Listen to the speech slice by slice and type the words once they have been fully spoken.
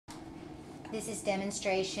This is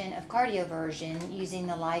demonstration of cardioversion using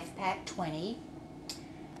the Lifepak 20.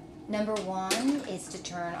 Number 1 is to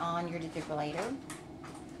turn on your defibrillator.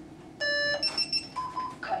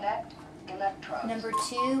 Connect electrodes. Number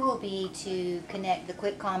 2 will be to connect the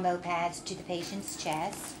quick combo pads to the patient's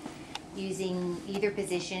chest using either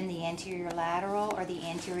position, the anterior lateral or the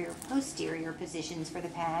anterior posterior positions for the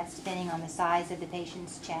pads, depending on the size of the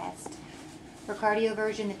patient's chest. For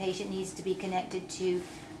cardioversion, the patient needs to be connected to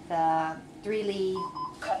the 3-lead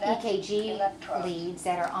EKG leads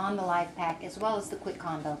that are on the Lifepak, as well as the quick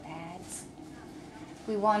combo pads.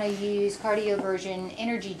 We want to use cardioversion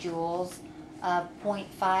energy joules of 0.5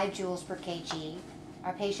 joules per kg.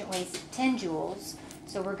 Our patient weighs 10 joules,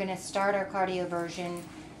 so we're going to start our cardioversion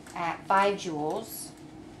at 5 joules.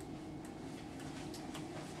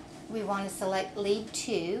 We want to select lead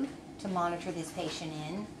 2 to monitor this patient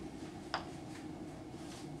in.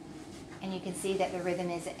 And you can see that the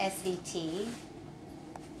rhythm is SVT.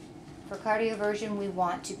 For cardioversion, we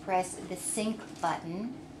want to press the sync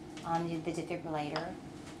button on the defibrillator.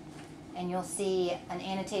 And you'll see an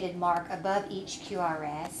annotated mark above each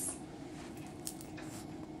QRS.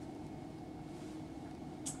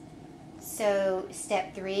 So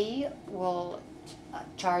step 3 will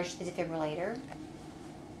charge the defibrillator.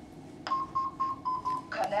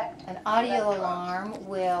 An audio alarm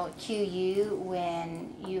will cue you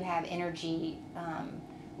when you have energy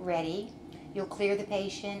ready. You'll clear the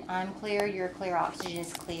patient. I'm clear, you're clear, oxygen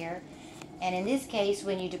is clear. And in this case,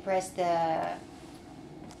 when you depress the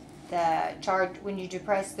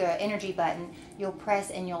energy button, you'll press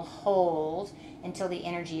and you'll hold until the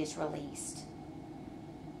energy is released.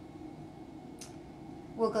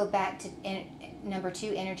 We'll go back to number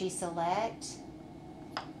 2, energy select,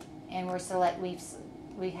 and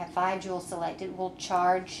we have 5 joules selected. We'll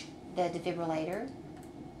charge the defibrillator.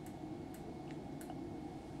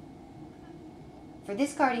 For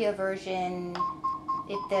this cardioversion,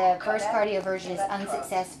 if the first cardioversion is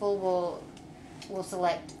unsuccessful, we'll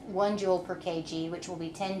select 1 joule per kg, which will be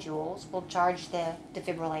 10 joules. We'll charge the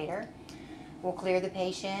defibrillator. We'll clear the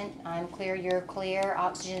patient. I'm clear, you're clear,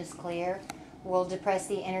 oxygen is clear. We'll depress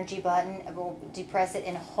the energy button. We'll depress it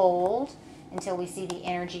and hold until we see the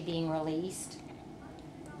energy being released.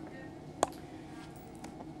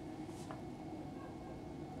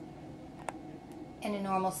 And a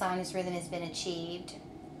normal sinus rhythm has been achieved.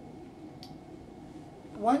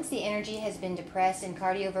 Once the energy has been depressed in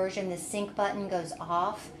cardioversion, the sync button goes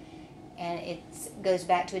off and it goes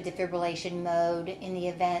back to a defibrillation mode. In the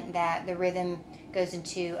event that the rhythm goes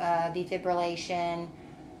into defibrillation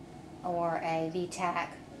or a VTAC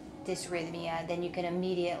dysrhythmia, then you can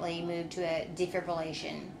immediately move to a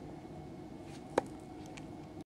defibrillation.